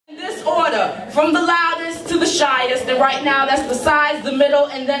order, from the loudest to the shyest, and right now that's the sides, the middle,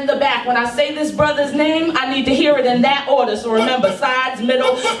 and then the back. When I say this brother's name, I need to hear it in that order, so remember, sides,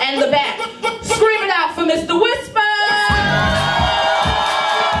 middle, and the back. Scream it out for Mr. Whisper!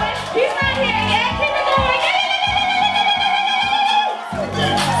 He's not here yet, keep it going!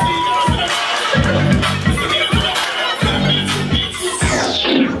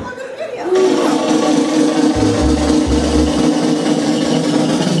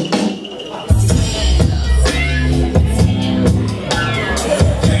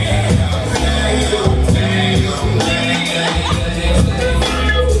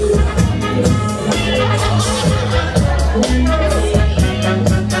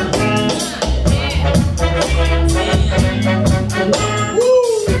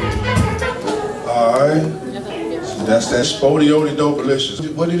 That's that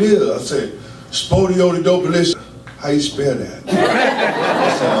spodioidopalicious. What it is, I said, spodioidopalicious. How you spell that?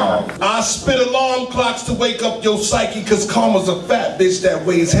 I spit alarm clocks to wake up your psyche, cause karma's a fat bitch that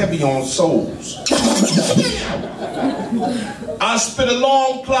weighs heavy on souls. I spit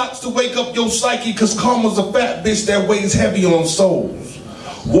alarm clocks to wake up your psyche, cause karma's a fat bitch that weighs heavy on souls.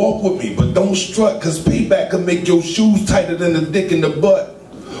 Walk with me, but don't strut, cause payback can make your shoes tighter than the dick in the butt.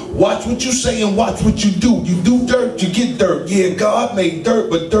 Watch what you say and watch what you do. You do dirt, you get dirt. Yeah, God made dirt,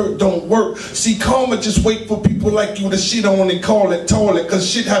 but dirt don't work. See, karma just wait for people like you to shit on and call it toilet, cause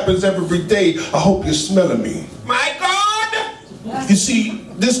shit happens every day. I hope you're smelling me. My God! You see,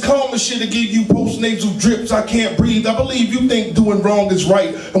 this karma shit'll give you post-nasal drips. I can't breathe. I believe you think doing wrong is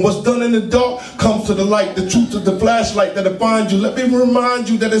right, and what's done in the dark comes to the light. The truth of the flashlight that'll find you. Let me remind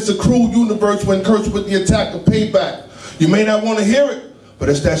you that it's a cruel universe when cursed with the attack of payback. You may not want to hear it, but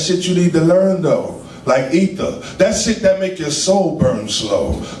it's that shit you need to learn though. Like ether. That shit that make your soul burn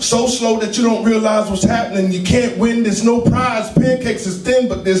slow. So slow that you don't realize what's happening. You can't win, there's no prize. Pancakes is thin,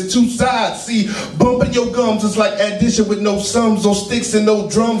 but there's two sides. See, bumping your gums is like addition with no sums, or sticks and no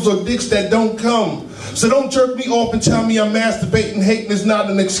drums, or dicks that don't come. So don't jerk me off and tell me I'm masturbating. Hating is not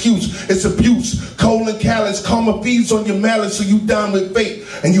an excuse, it's abuse. Cold and callous, karma feeds on your malice, so you down with fate.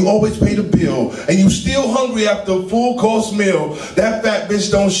 And you always pay the bill. And you still hungry after a full-course meal. That fat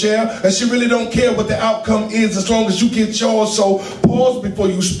bitch don't share, and she really don't care what the outcome is as long as you get yours. So pause before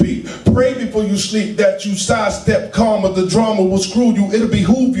you speak. Pray before you sleep that you sidestep karma. The drama will screw you. It'll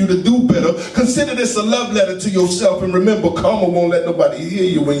behoove you to do better. Consider this a love letter to yourself. And remember, karma won't let nobody hear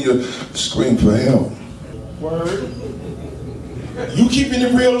you when you scream for help. Word. You keeping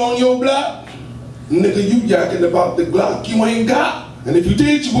it real on your block? Nigga, you yakking about the Glock you ain't got. And if you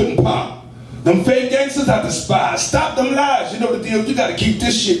did, you wouldn't pop. Them fake gangsters I despise. Stop them lies. You know the deal. You gotta keep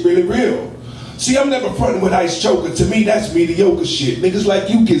this shit really real. See, I'm never fronting with ice choker. To me, that's mediocre shit. Niggas like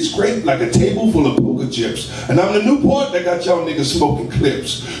you get scraped like a table full of poker chips. And I'm the Newport that got y'all niggas smoking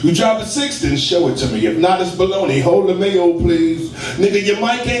clips. You drop a 6, then show it to me. If not, it's baloney. Hold the mayo, please. Nigga, your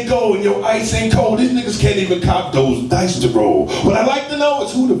mic ain't gold and your ice ain't cold. These niggas can't even cop those dice to roll. What I'd like to know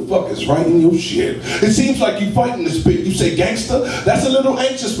is who the fuck is writing your shit. It seems like you fighting this bit. You say gangster? That's a little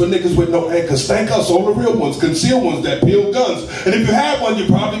anxious for niggas with no anchor. Stank us, all the real ones, conceal ones that peel guns. And if you had one, you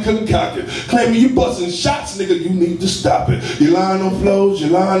probably couldn't cock it. Claiming you busting shots, nigga, you need to stop it. You lying on flows, you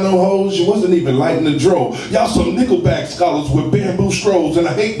lying on hoes, you wasn't even lighting the draw. Y'all some nickelback scholars with bamboo scrolls, and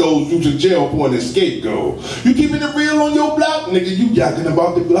I hate those you to jail for an escape goal. You keeping it real on your block, nigga, you yakking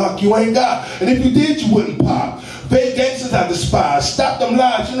about the block you ain't got. And if you did, you wouldn't pop. Fake gangsters I despise. Stop them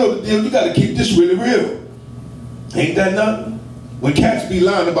lies, you know the deal, you gotta keep this really real. Ain't that nothing? When cats be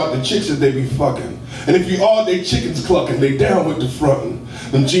lying about the chicks that they be fucking. And if you are, they chickens clucking, they down with the frontin'.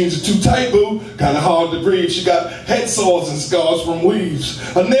 Them jeans are too tight, boo, kinda hard to breathe. She got head sores and scars from weaves.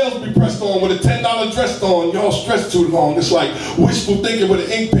 Her nails be pressed on with a $10 dress on. Y'all stress too long. It's like wishful thinking with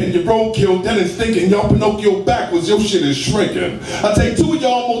an ink pen. Your roadkill, then it's thinking. Y'all Pinocchio backwards, your shit is shrinking. I take 2 of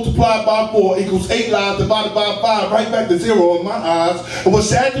y'all multiplied by 4 equals 8 lives divided by 5. Right back to 0 in my eyes. And what's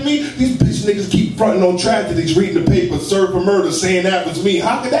sad to me, these bitch niggas keep fronting on tragedies, reading the paper, served for murder, saying that was me.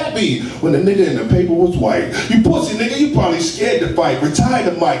 How could that be when the nigga in the paper was white? You pussy nigga, you probably scared to fight. Retire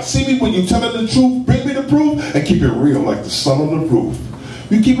the mic. See me when you telling the truth, bring me the proof, and keep it real like the sun on the roof.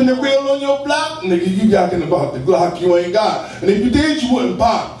 You keeping it real on your block? Nigga, you yakking about the Glock you ain't got. And if you did, you wouldn't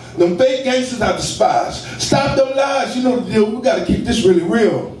pop. Them fake gangsters I despise. Stop them lies, you know the deal. We gotta keep this really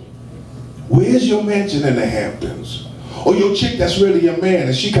real. Where's your mansion in the Hamptons? Or your chick that's really your man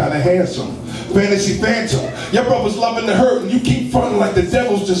and she kinda handsome. Fantasy phantom. Your brother's loving the hurt and you keep fronting like the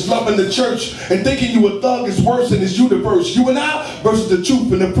devil's just loving the church and thinking you a thug is worse in this universe. You and I versus the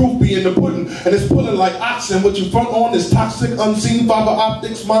truth and the proof be in the pudding and it's pulling like oxen. What you front on is toxic, unseen fiber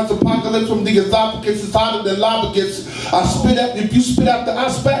optics. Mine's apocalypse from the esophagus. It's hotter than lava gets. I spit out, if you spit out the I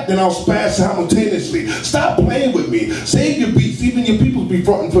spat, then I'll spaz simultaneously. Stop playing with me. Save your beats. Even your people be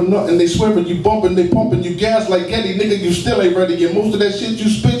fronting for nothing. They swearing you bumping, they pumping you gas like Getty. Nigga, you still ain't ready. And most of that shit you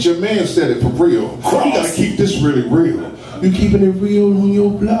spit, your man said it for real. You gotta keep this really real. You keeping it real on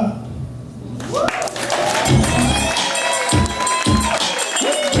your block.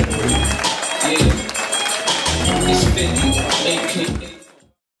 Yeah. It's 50, 8